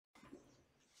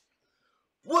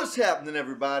What's happening,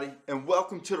 everybody, and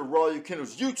welcome to the Royal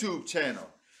Kennels YouTube channel.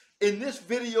 In this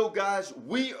video, guys,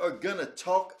 we are gonna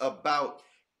talk about,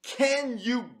 can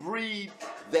you breed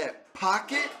that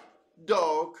pocket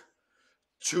dog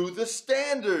to the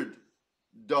standard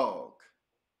dog?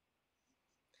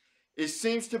 It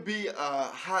seems to be a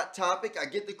hot topic. I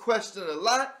get the question a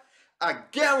lot. I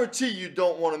guarantee you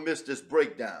don't want to miss this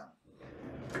breakdown.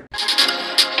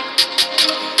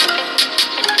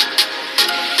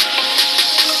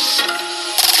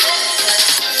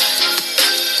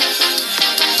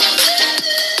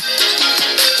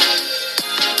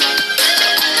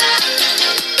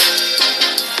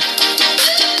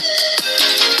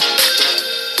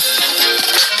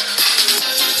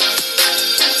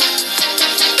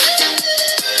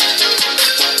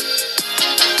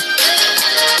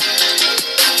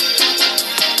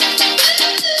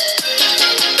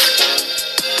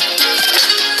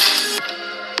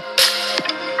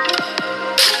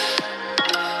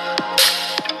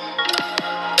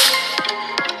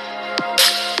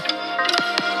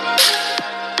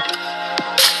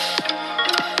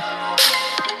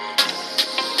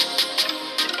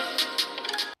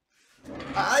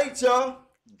 Alright, y'all,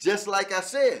 just like I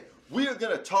said, we are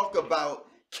going to talk about,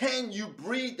 can you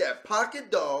breed that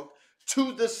pocket dog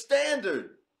to the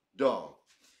standard dog?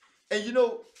 And you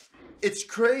know, it's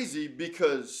crazy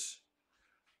because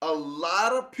a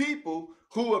lot of people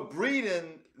who are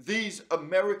breeding these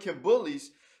American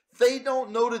bullies, they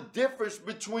don't know the difference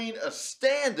between a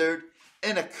standard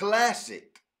and a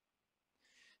classic.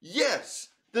 Yes,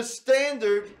 the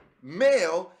standard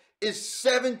male is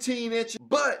 17 inches,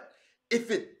 but if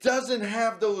it doesn't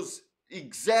have those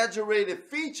exaggerated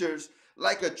features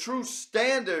like a true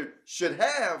standard should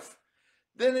have,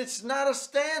 then it's not a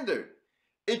standard.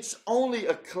 It's only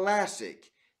a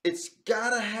classic. It's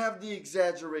gotta have the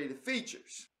exaggerated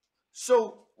features.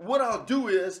 So what I'll do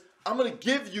is I'm gonna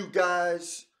give you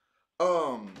guys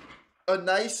a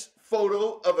nice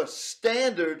photo of a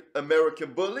standard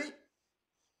American Bully,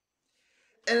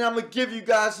 and I'm gonna give you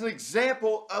guys an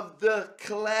example of the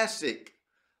classic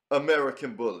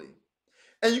American Bully.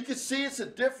 And you can see it's a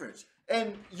difference.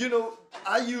 And you know,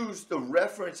 I use the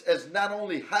reference as not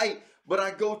only height, but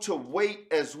I go to weight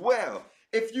as well.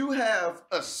 If you have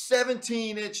a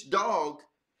 17-inch dog,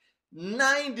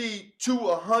 90 to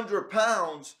 100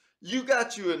 pounds, you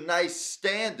got you a nice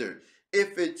standard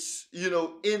if it's, you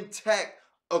know, intact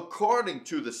according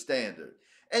to the standard.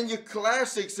 And your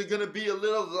classics are going to be a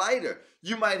little lighter.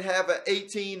 You might have an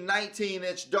 18,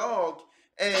 19-inch dog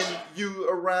and you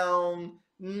around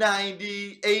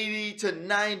 80 to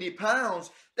 90 pounds.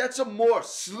 That's a more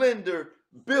slender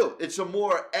built. It's a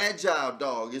more agile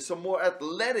dog. It's a more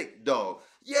athletic dog.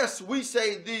 Yes, we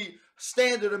say the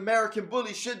standard American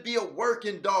Bully should be a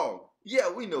working dog.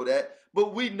 Yeah, we know that.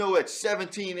 But we know at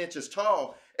 17 inches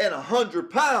tall and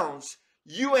 100 pounds,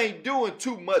 you ain't doing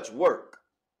too much work.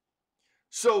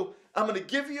 So I'm going to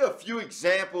give you a few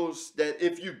examples that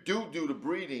if you do the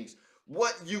breedings,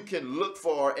 what you can look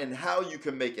for and how you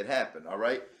can make it happen. All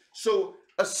right. So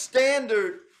a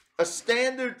standard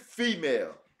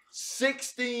female,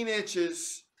 16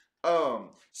 inches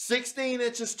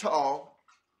tall,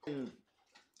 and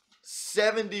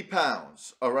 70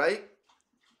 pounds. All right.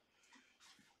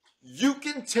 You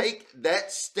can take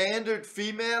that standard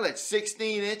female at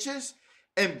 16 inches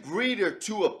and breed her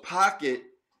to a pocket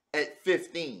at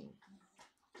 15.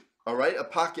 All right. A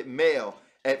pocket male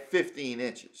at 15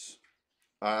 inches.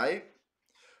 All right.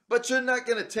 But you're not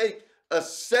going to take a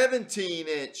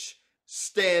 17-inch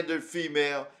standard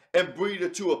female and breed her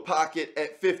to a pocket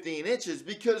at 15 inches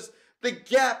because the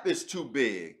gap is too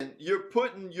big. And you're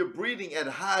putting your breeding at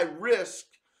high risk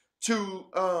to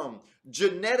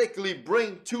genetically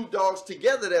bring two dogs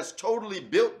together that's totally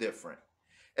built different.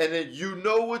 And then you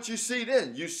know what you see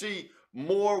then. You see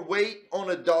more weight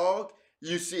on a dog.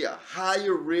 You see a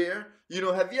higher rear. You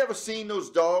know, have you ever seen those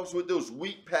dogs with those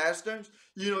weak pasterns?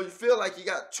 You know, you feel like you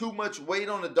got too much weight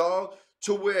on a dog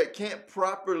to where it can't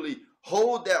properly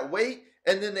hold that weight,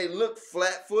 and then they look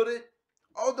flat-footed.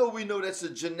 Although we know that's a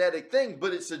genetic thing,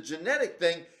 but it's a genetic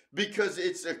thing because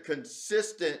it's a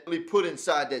consistently put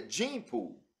inside that gene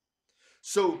pool.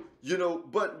 So, you know,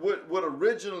 but what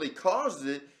originally caused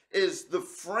it is the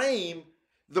frame,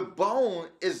 the bone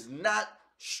is not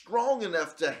strong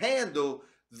enough to handle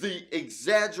the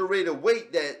exaggerated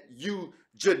weight that you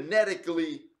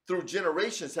genetically through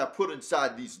generations have put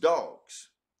inside these dogs.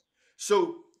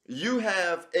 So you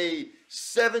have a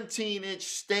 17-inch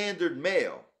standard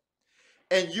male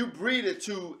and you breed it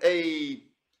to a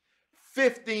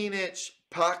 15-inch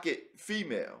pocket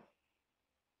female.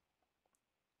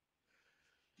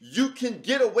 you can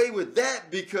get away with that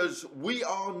because we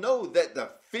all know that the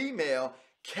female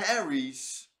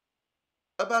carries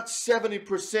about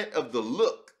 70% of the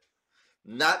look.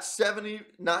 Not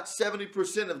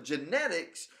 70% of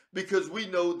genetics, because we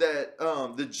know that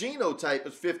the genotype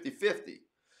is 50-50.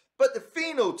 But the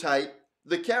phenotype,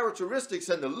 the characteristics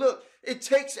and the look, it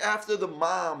takes after the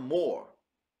mom more.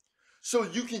 So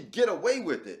you can get away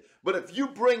with it. But if you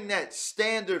bring that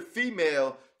standard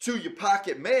female to your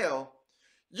pocket male,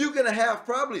 you're going to have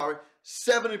probably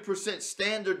 70%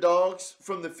 standard dogs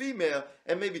from the female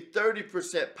and maybe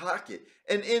 30% pocket.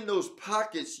 And in those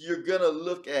pockets, you're going to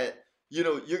look at,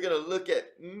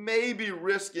 maybe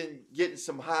risking getting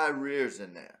some high rears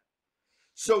in there.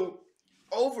 So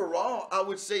overall, I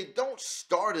would say don't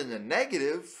start in the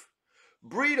negative.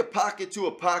 Breed a pocket to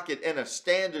a pocket and a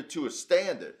standard to a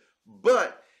standard.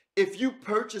 But if you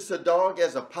purchase a dog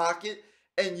as a pocket,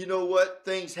 and you know what,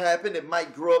 things happen, it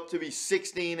might grow up to be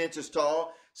 16 inches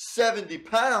tall, 70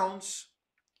 pounds,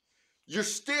 you're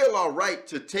still all right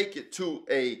to take it to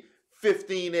a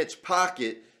 15-inch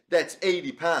pocket that's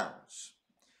 80 pounds.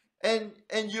 And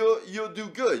you'll do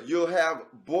good. You'll have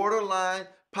borderline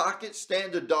pocket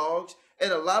standard dogs,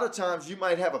 and a lot of times you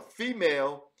might have a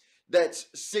female that's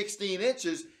 16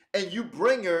 inches and you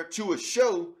bring her to a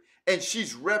show and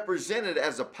she's represented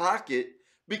as a pocket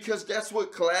because that's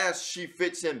what class she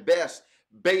fits in best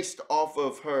based off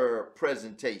of her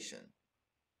presentation.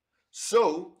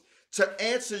 So, to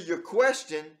answer your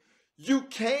question, you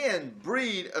can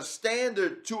breed a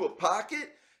standard to a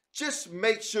pocket. Just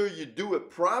make sure you do it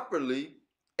properly,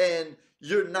 and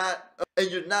you're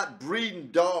not breeding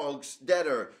dogs that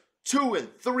are 2 and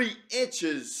 3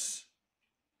 inches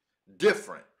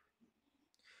different.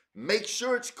 Make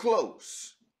sure it's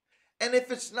close. And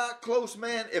if it's not close,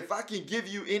 man, if I can give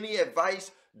you any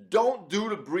advice, don't do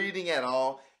the breeding at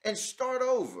all and start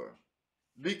over.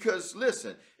 Because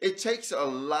listen, it takes a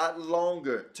lot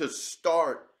longer to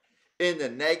start in the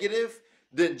negative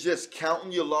than just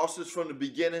counting your losses from the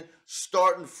beginning,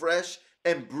 starting fresh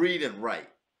and breeding right.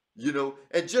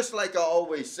 And just like I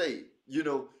always say,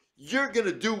 you're going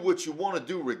to do what you want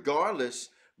to do regardless,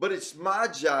 but it's my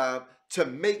job to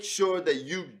make sure that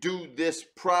you do this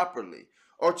properly,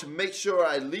 or to make sure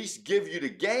I at least give you the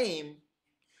game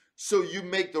so you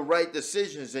make the right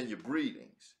decisions in your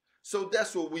breedings. So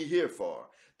that's what we're here for.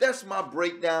 That's my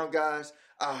breakdown, guys.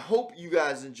 I hope you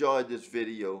guys enjoyed this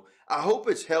video. I hope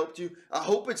it's helped you. I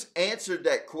hope it's answered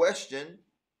that question.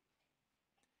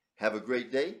 Have a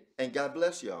great day, and God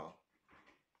bless y'all.